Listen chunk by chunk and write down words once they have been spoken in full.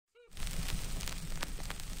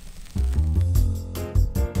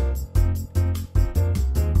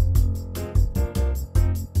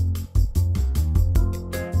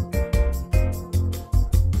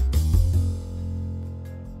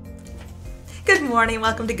Good morning.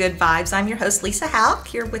 Welcome to Good Vibes. I'm your host, Lisa Houck,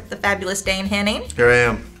 here with the fabulous Dane Henning. Here I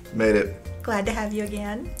am. Made it. Glad to have you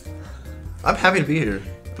again. I'm happy to be here.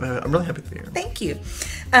 I'm really happy to be here. Thank you.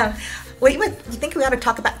 You think we ought to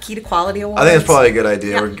talk about Key to Quality Awards? I think it's probably a good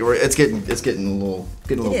idea. Yeah. It's getting a little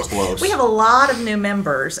close. We have a lot of new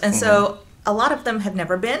members, and so a lot of them have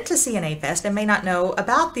never been to CNA Fest and may not know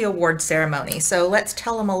about the award ceremony. So let's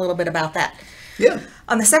tell them a little bit about that. Yeah.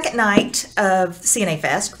 On the second night of CNA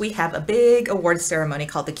Fest, we have a big award ceremony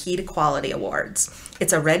called the Key to Quality Awards.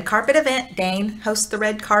 It's a red carpet event. Dane hosts the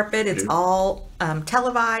red carpet. It's all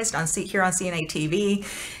televised here on CNA-TV.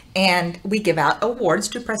 And we give out awards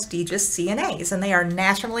to prestigious CNAs, and they are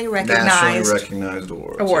nationally recognized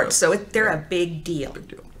awards. Yeah. So they're a big deal.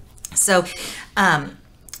 So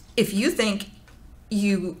if you think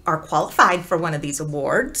you are qualified for one of these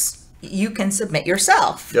awards, you can submit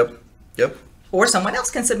yourself. Yep. Or someone else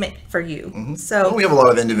can submit for you. So we have a lot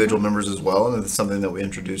of individual members as well, and it's something that we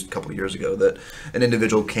introduced a couple of years ago, that an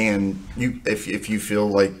individual can, if you feel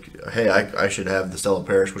like, hey, I should have the Stella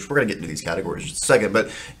Parish, which we're going to get into these categories in just a second, but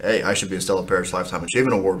hey, I should be a Stella Parish Lifetime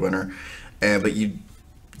Achievement Award winner, but you're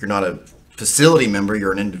not a facility member,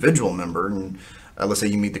 you're an individual member, and let's say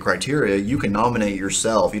you meet the criteria, you can nominate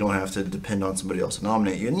yourself. You don't have to depend on somebody else to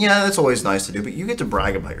nominate you. And yeah, that's always nice to do, but you get to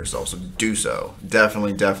brag about yourself, so do so.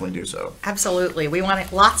 Definitely do so. Absolutely. We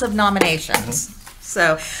want lots of nominations.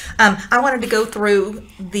 So I wanted to go through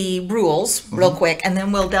the rules real quick, and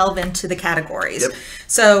then we'll delve into the categories.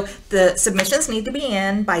 So the submissions need to be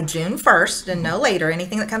in by June 1st and no later.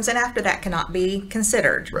 Anything that comes in after that cannot be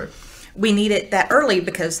considered. Right. We need it that early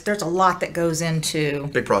because there's a lot that goes into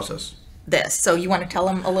big process. This. So you want to tell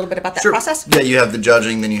them a little bit about that Sure. process? Yeah, you have the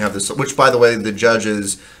judging, then you have this, which by the way, the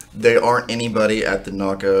judges, they aren't anybody at the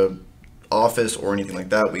NACA office or anything like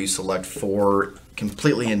that. We select 4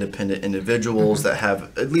 completely independent individuals that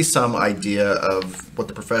have at least some idea of what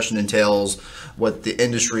the profession entails, what the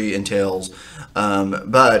industry entails.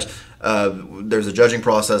 But there's a judging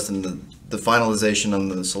process and the finalization on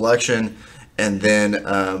the selection. And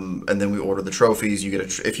then we order the trophies. You get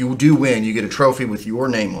if you do win, you get a trophy with your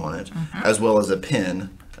name on it, as well as a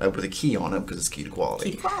pin with a key on it, because it's Key to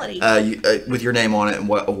Quality. Key to Quality. With your name on it and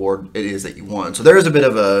what award it is that you won. So there is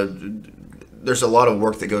there's a lot of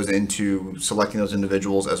work that goes into selecting those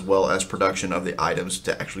individuals, as well as production of the items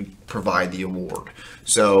to actually provide the award.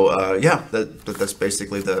 So that's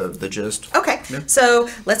basically the gist. Okay, So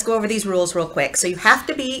let's go over these rules real quick. So you have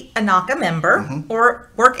to be a NACA member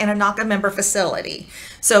or work in a NACA member facility.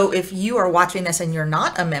 So if you are watching this and you're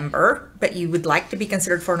not a member, but you would like to be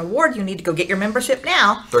considered for an award, you need to go get your membership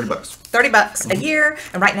now. $30. $30 a year.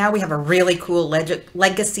 And right now we have a really cool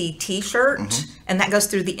legacy t-shirt, and that goes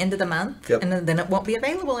through the end of the month, and then it won't be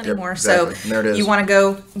available anymore. Exactly. So there it is. You want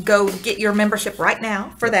to go get your membership right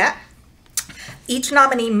now for that. Each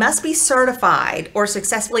nominee must be certified or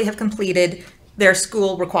successfully have completed their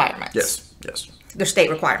school requirements. Yes. Their state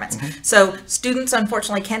requirements. So students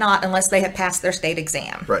unfortunately cannot unless they have passed their state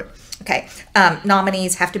exam. Right. Okay.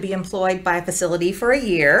 Nominees have to be employed by a facility for a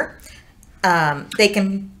year. They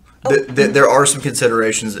can. There are some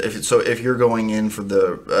considerations. If you're going in for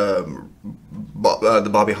the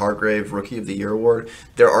Bobby Hargrave Rookie of the Year award,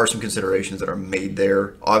 there are some considerations that are made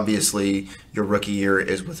there. Obviously, your rookie year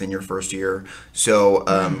is within your first year, so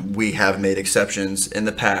we have made exceptions in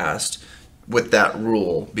the past with that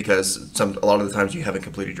rule, because a lot of the times you haven't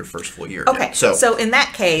completed your first full year. Okay, yet. So in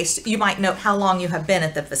that case, you might note how long you have been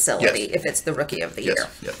at the facility if it's the Rookie of the Year.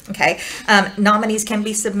 Yes. Okay, nominees can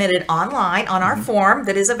be submitted online on our form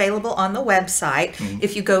that is available on the website.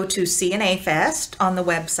 If you go to CNA Fest on the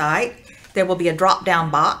website, there will be a drop-down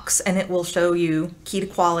box, and it will show you Key to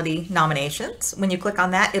Quality nominations. When you click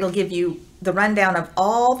on that, it'll give you the rundown of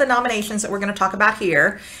all the nominations that we're going to talk about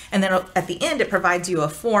here, and then at the end, it provides you a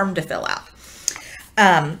form to fill out.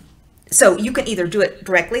 So you can either do it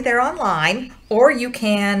directly there online, or you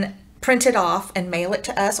can print it off and mail it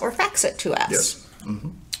to us or fax it to us.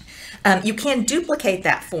 Yes. You can duplicate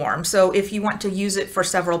that form. So if you want to use it for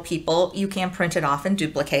several people, you can print it off and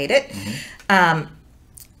duplicate it.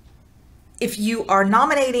 If you are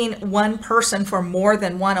nominating one person for more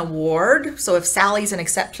than one award, so if Sally's an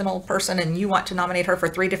exceptional person and you want to nominate her for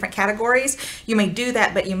 3 different categories, you may do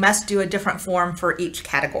that, but you must do a different form for each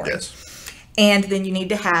category. Yes. And then you need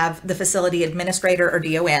to have the facility administrator or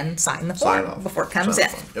DON sign the form before it comes in.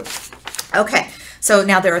 Yep. Okay, so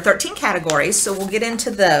now there are 13 categories, so we'll get into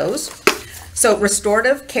those. So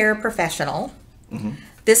restorative care professional.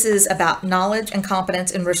 This is about knowledge and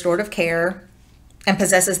competence in restorative care and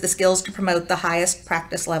possesses the skills to promote the highest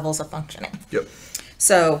practice levels of functioning. Yep.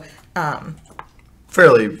 So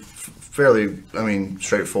fairly fairly, I mean,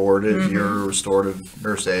 straightforward. You're a restorative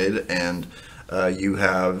nurse aide, and you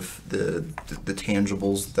have the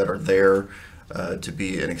tangibles that are there to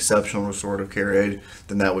be an exceptional restorative care aide,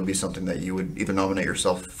 then that would be something that you would either nominate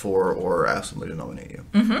yourself for or ask somebody to nominate you.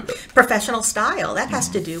 Yep. Professional style, that has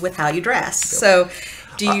to do with how you dress. Yep. So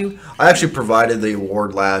do you... I actually provided the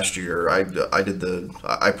award last year.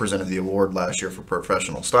 I presented the award last year for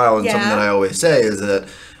professional style, and something that I always say is that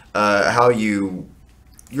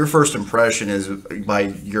your first impression is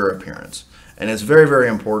by your appearance. And it's very, very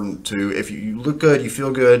important to, if you look good, you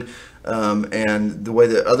feel good, and the way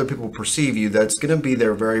that other people perceive you, that's going to be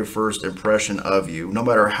their very first impression of you. No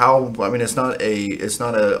matter how, I mean, it's not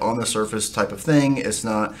a on the surface type of thing. It's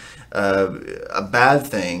not a bad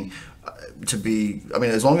thing to be. I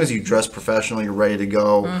mean, as long as you dress professional, you're ready to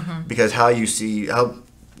go. Because how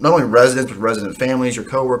not only residents but resident families, your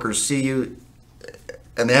coworkers see you,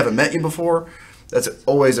 and they haven't met you before. That's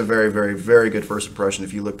always a very, very, very good first impression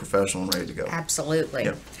if you look professional and ready to go. Absolutely.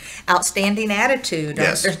 Yep. Outstanding attitude.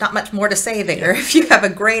 Yes. There's not much more to say there. If you have a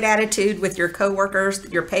great attitude with your coworkers,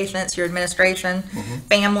 your patients, your administration,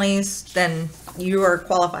 families, then you are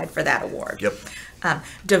qualified for that award. Yep.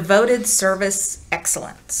 Devoted service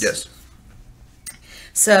excellence. Yes.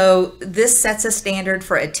 So this sets a standard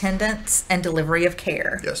for attendance and delivery of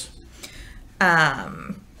care. Yes.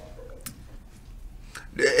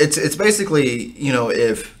 It's basically,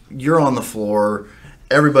 if you're on the floor,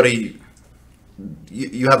 everybody,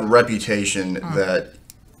 you have a reputation that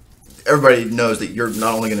everybody knows that you're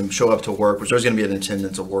not only going to show up to work, which there's going to be an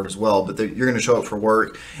attendance award as well, but you're going to show up for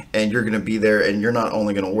work and you're going to be there, and you're not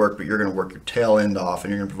only going to work, but you're going to work your tail end off,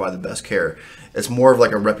 and you're going to provide the best care. It's more of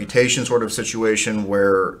like a reputation sort of situation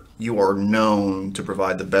where you are known to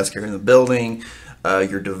provide the best care in the building.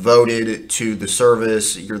 You're devoted to the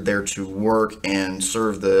service. You're there to work and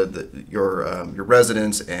serve your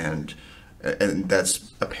residents, and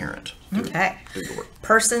that's apparent. Okay.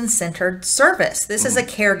 Person-centered service. This is a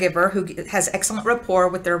caregiver who has excellent rapport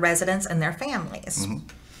with their residents and their families.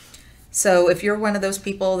 So if you're one of those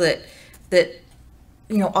people that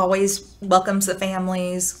always welcomes the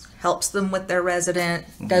families, helps them with their resident,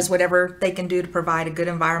 does whatever they can do to provide a good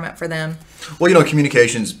environment for them. Well,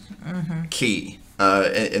 communication's key.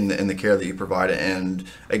 In the care that you provide. And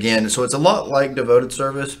again, so it's a lot like devoted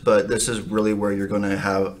service, but this is really where you're going to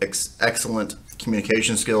have excellent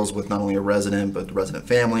communication skills with not only a resident, but the resident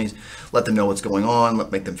families. Let them know what's going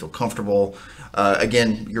on, make them feel comfortable.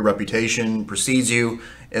 Again, your reputation precedes you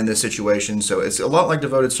in this situation. So it's a lot like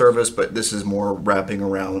devoted service, but this is more wrapping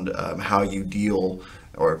around how you deal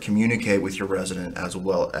or communicate with your resident as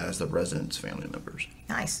well as the resident's family members.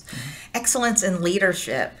 Nice. Excellence in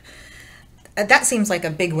leadership. That seems like a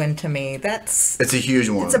big one to me. It's a huge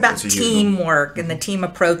one. It's about teamwork and the team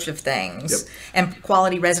approach of things, and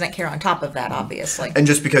quality resident care on top of that, obviously. And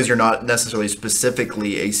just because you're not necessarily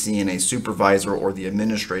specifically a CNA supervisor or the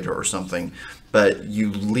administrator or something, but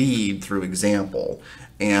you lead through example.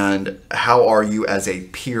 And how are you as a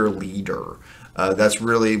peer leader? That's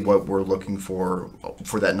really what we're looking for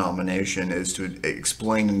that nomination, is to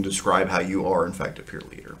explain and describe how you are, in fact, a peer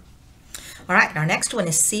leader. All right, our next one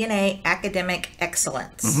is CNA Academic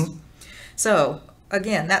Excellence. So,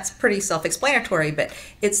 again, that's pretty self-explanatory, but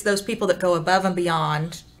it's those people that go above and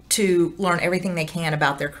beyond to learn everything they can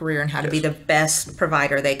about their career and how to be the best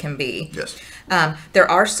provider they can be. Yes. There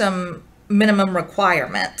are some minimum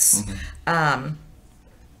requirements.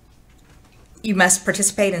 You must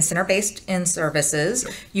participate in center-based in-services.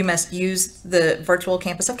 You must use the virtual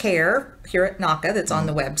campus of care here at NACA that's on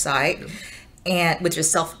the website, and which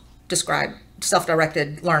is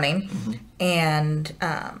self-directed learning, and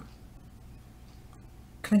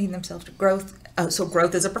committing themselves to growth. So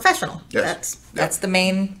growth as a professional. Yes. That's the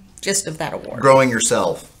main gist of that award. Growing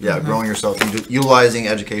yourself. Growing yourself, and utilizing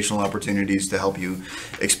educational opportunities to help you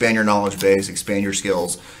expand your knowledge base, expand your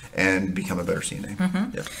skills, and become a better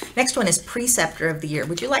CNA. Next one is Preceptor of the Year.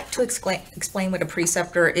 Would you like to explain what a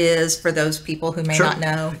preceptor is for those people who may not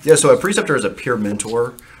know? Yeah, so a preceptor is a peer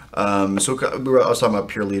mentor. I was talking about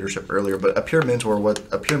peer leadership earlier, but a peer mentor, what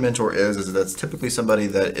a peer mentor is that's typically somebody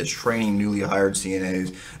that is training newly hired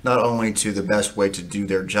CNAs, not only to the best way to do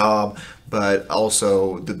their job, but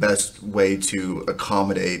also the best way to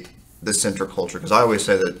accommodate the center culture. Because I always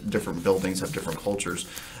say that different buildings have different cultures,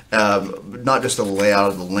 not just the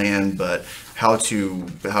layout of the land, but how to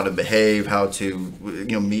behave, how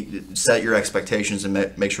to set your expectations and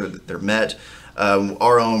make sure that they're met.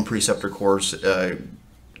 Our own preceptor course.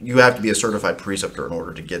 You have to be a certified preceptor in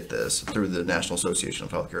order to get this through the National Association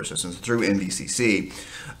of Healthcare Assistants, through NVCC.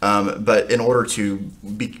 But in order to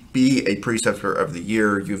be a preceptor of the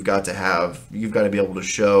year, you've got to be able to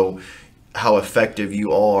show how effective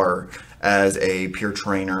you are as a peer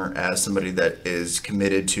trainer, as somebody that is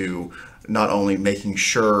committed to not only making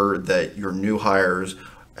sure that your new hires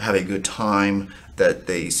have a good time, that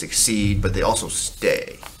they succeed, but they also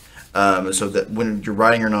stay. So that when you're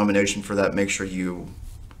writing your nomination for that, make sure you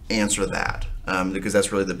answer that, because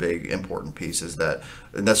that's really the big important piece. Is that,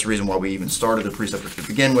 and that's the reason why we even started the preceptors to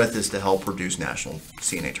begin with, is to help reduce national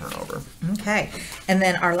CNA turnover. Okay, and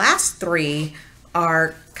then our last three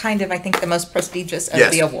are kind of, I think, the most prestigious of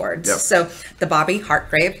Yes. the awards. Yep. So the Bobby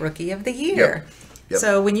Hartgrave Rookie of the Year. Yep.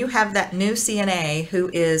 So when you have that new CNA who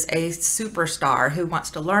is a superstar, who wants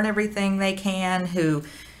to learn everything they can, who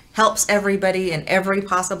helps everybody in every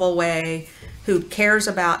possible way, who cares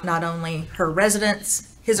about not only her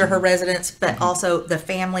residents, his or her residents, but also the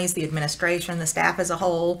families, the administration, the staff as a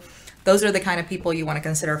whole. Those are the kind of people you want to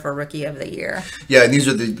consider for Rookie of the Year. Yeah, and these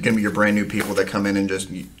are going to be your brand new people that come in and just,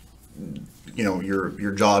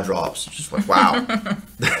 your jaw drops. It's just like, wow,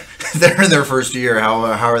 they're in their first year. How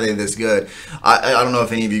are they this good? I don't know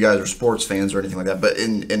if any of you guys are sports fans or anything like that, but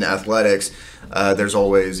in athletics, there's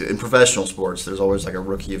always, in professional sports, there's always like a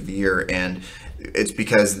Rookie of the Year, and it's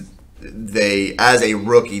because they, as a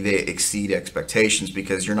rookie, they exceed expectations,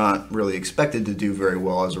 because you're not really expected to do very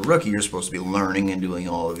well as a rookie. You're supposed to be learning and doing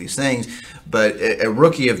all of these things, but a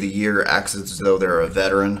Rookie of the Year acts as though they're a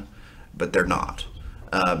veteran, but they're not.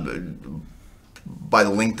 By the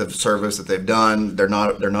length of service that they've done, they're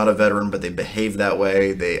not a veteran, but they behave that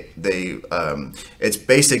way. It's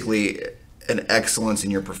basically an excellence in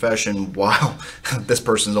your profession while this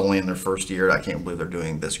person's only in their first year. I can't believe they're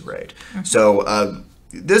doing this great. So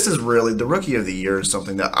this is really, the Rookie of the Year is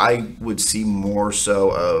something that I would see more so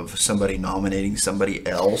of somebody nominating somebody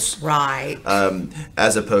else, Right.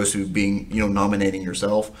 as opposed to being, nominating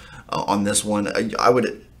yourself. On this one, I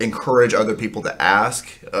would encourage other people to ask.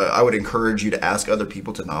 I would encourage you to ask other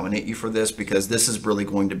people to nominate you for this, because this is really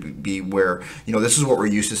going to be where, this is what we're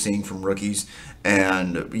used to seeing from rookies,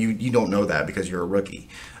 and you don't know that because you're a rookie.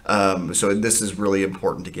 So this is really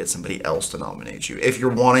important to get somebody else to nominate you. If you're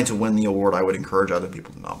wanting to win the award, I would encourage other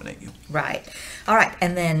people to nominate you. Right. All right.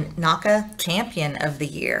 And then NACA Champion of the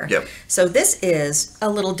Year. Yep. So this is a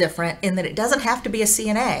little different in that it doesn't have to be a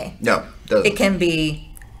CNA. No, it doesn't. It can be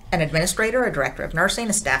an administrator, a director of nursing,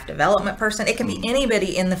 a staff development person. It can be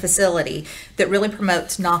anybody in the facility that really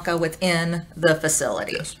promotes NACA within the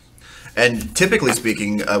facility. Yes. And typically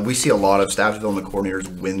speaking, we see a lot of staff development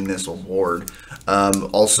coordinators win this award.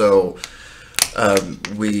 Also,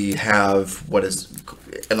 we have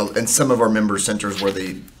in some of our member centers where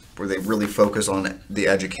they really focus on the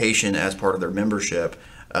education as part of their membership.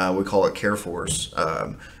 We call it Care Force.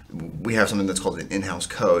 We have something that's called an in-house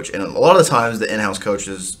coach, and a lot of the times the in-house coach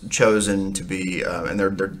is chosen to be, and they're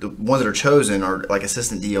the ones that are chosen are like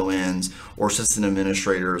assistant DONs or assistant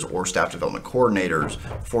administrators or staff development coordinators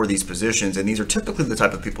for these positions, and these are typically the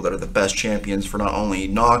type of people that are the best champions for not only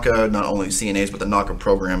NACA, not only CNAs, but the NACA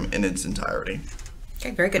program in its entirety.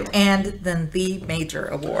 Okay, very good. And then the major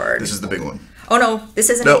award. This is the big one. Oh no, this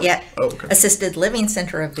isn't No. it yet. Oh, okay. Assisted Living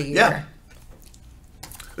Center of the Year. Yeah.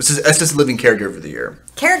 This is Assisted Living Caregiver of the Year.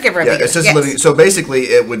 Caregiver of the Year. Assisted Yes. Living. So basically,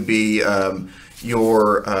 it would be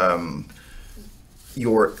your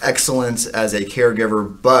excellence as a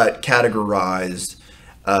caregiver, but categorized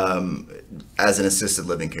as an assisted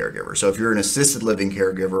living caregiver. So if you're an assisted living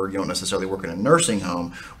caregiver, you don't necessarily work in a nursing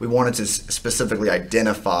home. We wanted to specifically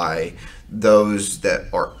identify those that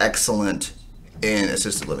are excellent in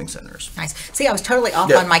assisted living centers. Nice. See, I was totally off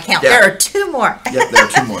Yeah. on my count. Yeah. There are two more. Yep, there are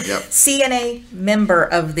two more. Yep. CNA Member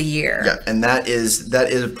of the Year. Yeah, and that is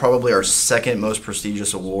probably our second most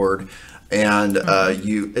prestigious award, and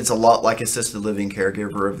it's a lot like Assisted Living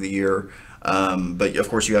Caregiver of the Year, but of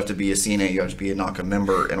course you have to be a CNA, you have to be a NACA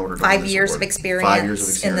member in order to win 5 this years award. of experience, 5 years of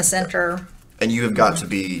experience in the center. and you have got to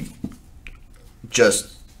be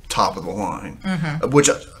just top of the line, which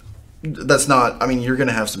that's not. I mean, you're going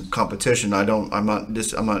to have some competition.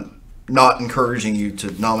 I'm not encouraging you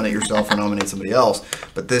to nominate yourself or nominate somebody else,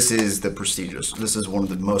 but this is one of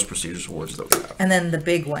the most prestigious awards that we have. And then the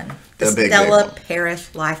big one, the The big Stella one.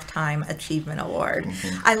 Parrish Lifetime Achievement Award.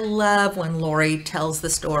 I love when Lori tells the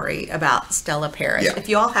story about Stella Parrish. Yeah. If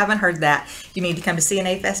you all haven't heard that, you need to come to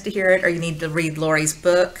CNA Fest to hear it, or you need to read Lori's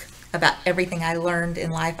book about everything I learned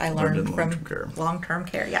in life. I learned in from long-term care. long-term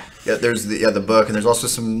care. Yeah. Yeah, there's the book, and there's also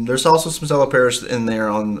some Stella Parrish in there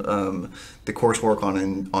on the coursework on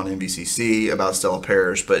NVCC about Stella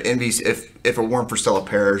Parrish. But NVC, if it weren't for Stella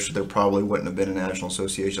Parrish, there probably wouldn't have been a National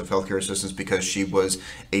Association of Healthcare Assistants, because she was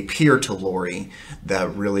a peer to Lori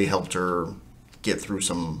that really helped her get through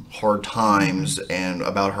some hard times and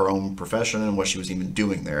about her own profession and what she was even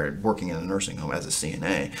doing there, working in a nursing home as a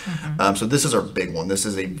CNA. So this is our big one. This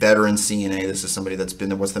is a veteran CNA. This is somebody that's been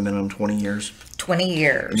there, what's the minimum, 20 years? 20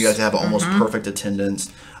 years. And you guys have almost perfect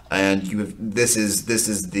attendance. And this is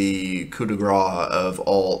the coup de grace of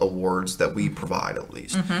all awards that we provide, at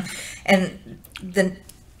least. And the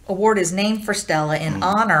award is named for Stella in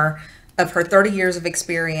honor of her 30 years of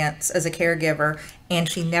experience as a caregiver,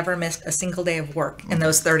 and she never missed a single day of work in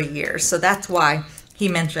those 30 years. So that's why he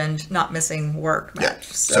mentioned not missing work much. Yeah.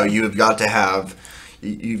 So you've got to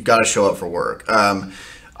show up for work.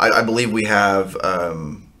 I believe we have.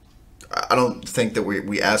 I don't think that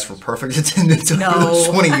we ask for perfect attendance over those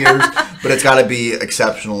 20 years, but it's got to be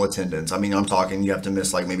exceptional attendance. I mean, I'm talking you have to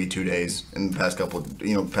miss like maybe 2 days in the past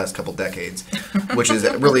couple decades, which is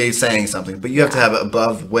really saying something. But you have to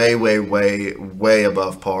have way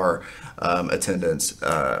above par attendance.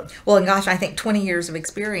 Well, and gosh, I think 20 years of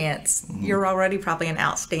experience, you're already probably an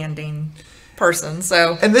outstanding person.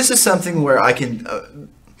 So, and this is something where I can,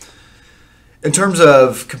 in terms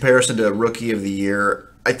of comparison to Rookie of the Year,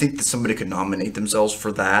 I think that somebody could nominate themselves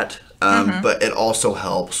for that, but it also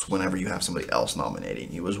helps whenever you have somebody else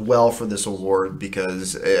nominating you as well for this award,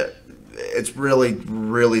 because it's really,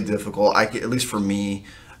 really difficult. At least for me,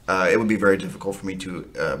 it would be very difficult for me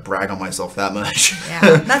to brag on myself that much.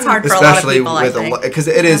 Yeah, that's hard for a lot of people, I think. Because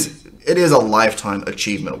it is a lifetime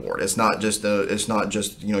achievement award. It's not just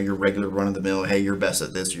your regular run of the mill, hey, you're best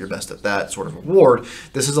at this or you're best at that sort of award.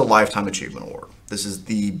 This is a lifetime achievement award. This is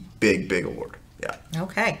the big award. Yeah.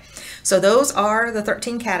 Okay. So those are the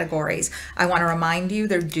 13 categories. I want to remind you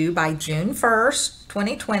they're due by June 1st,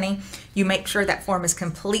 2020. You make sure that form is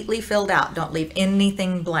completely filled out. Don't leave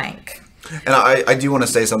anything blank. And I do want to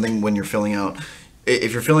say something when you're filling out.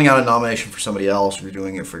 If you're filling out a nomination for somebody else, or you're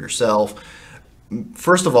doing it for yourself,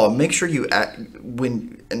 first of all, make sure you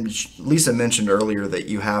and Lisa mentioned earlier that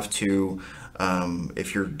you have to,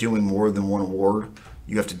 if you're doing more than one award,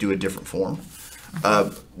 you have to do a different form.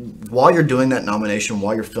 While you're doing that nomination,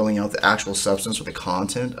 while you're filling out the actual substance or the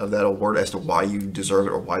content of that award as to why you deserve it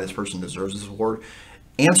or why this person deserves this award,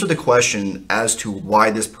 answer the question as to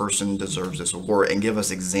why this person deserves this award and give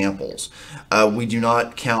us examples. We do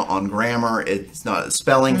not count on grammar. It's not a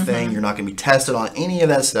spelling thing. You're not going to be tested on any of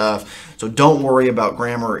that stuff. So don't worry about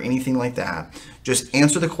grammar or anything like that. Just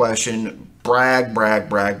answer the question, brag,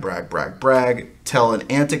 tell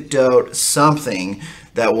an anecdote, something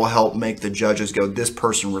that will help make the judges go, this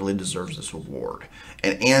person really deserves this award,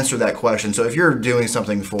 and answer that question. So if you're doing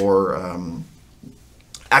something for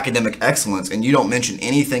academic excellence and you don't mention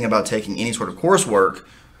anything about taking any sort of coursework,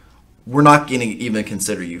 we're not going to even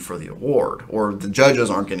consider you for the award, or the judges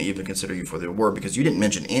aren't going to even consider you for the award because you didn't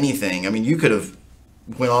mention anything. I mean, you could have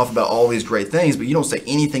went off about all these great things, but you don't say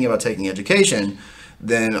anything about taking education,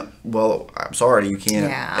 then, well, I'm sorry, you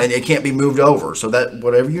can't, and it can't be moved over. So that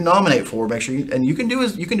whatever you nominate for, make sure you can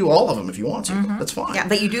do all of them if you want to. That's fine. Yeah,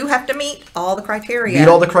 but you do have to meet all the criteria. Meet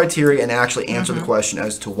all the criteria and actually answer the question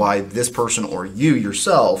as to why this person or you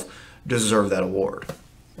yourself deserve that award.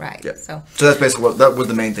 Right. Yeah. So that's basically that was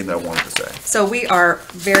the main thing that I wanted to say. So we are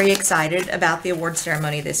very excited about the award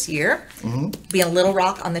ceremony this year. Be in Little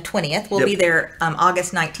Rock on the 20th. We'll be there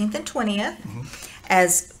August 19th and 20th.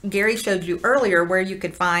 As Gary showed you earlier, where you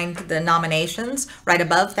could find the nominations, right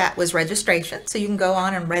above that was registration. So you can go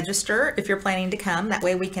on and register if you're planning to come. That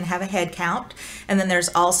way we can have a head count. And then there's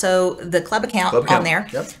also the club account on there.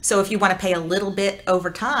 So if you want to pay a little bit over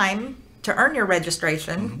time to earn your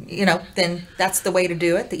registration, then that's the way to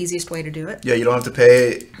do it, the easiest way to do it. Yeah, you don't have to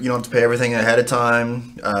pay everything ahead of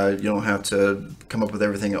time. You don't have to come up with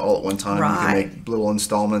everything all at one time. You can make little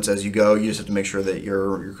installments as you go. You just have to make sure that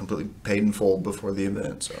you're completely paid in full before the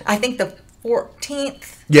event. So I think the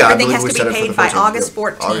 14th, everything has to be paid by August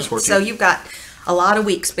 14th. August 14th. So you've got a lot of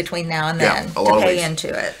weeks between now and then to pay into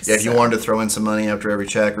it. Yeah, if you wanted to throw in some money after every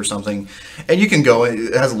check or something, and you can go.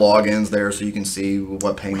 It has logins there, so you can see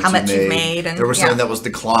what payments how much you've made. And there was something that was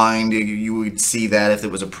declined. You would see that. If it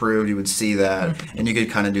was approved, you would see that, and you could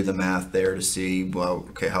kind of do the math there to see, well,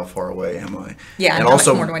 okay, how far away am I? Yeah, and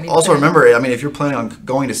also remember, I mean, if you're planning on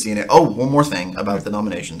going to CNA, one more thing about the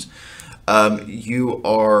nominations, you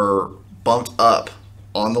are bumped up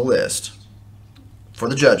on the list for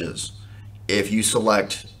the judges if you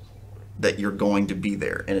select that you're going to be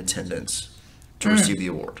there in attendance to receive the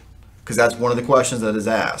award. Because that's one of the questions that is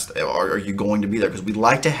asked. Are you going to be there? Because we'd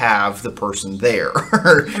like to have the person there.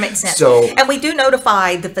 That makes sense. And we do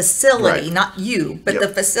notify the facility, not you, but the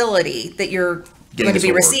facility that you're going to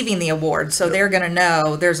be receiving the award. So they're going to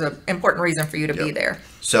know there's an important reason for you to be there.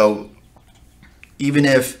 So even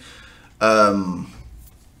if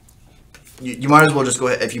you might as well just go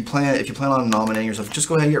ahead if you plan on nominating yourself. Just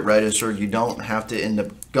go ahead and get registered. You don't have to end up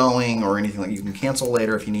going or anything. Like, you can cancel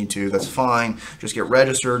later if you need to. That's fine. Just get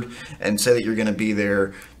registered and say that you're going to be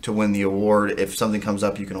there to win the award. If something comes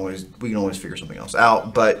up, we can always figure something else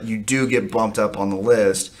out. But you do get bumped up on the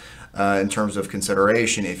list in terms of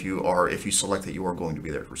consideration if you select that you are going to be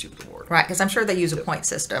there to receive the award. Right, because I'm sure they use a point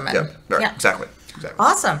system. And, right, exactly.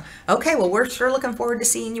 Awesome. Okay, well, we're sure looking forward to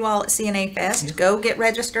seeing you all at CNA Fest. Yeah. Go get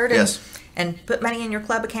registered and put money in your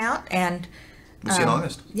club account. And we'll see you in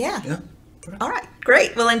August. Yeah. Okay. All right,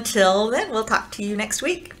 great. Well, until then, we'll talk to you next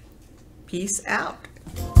week. Peace out.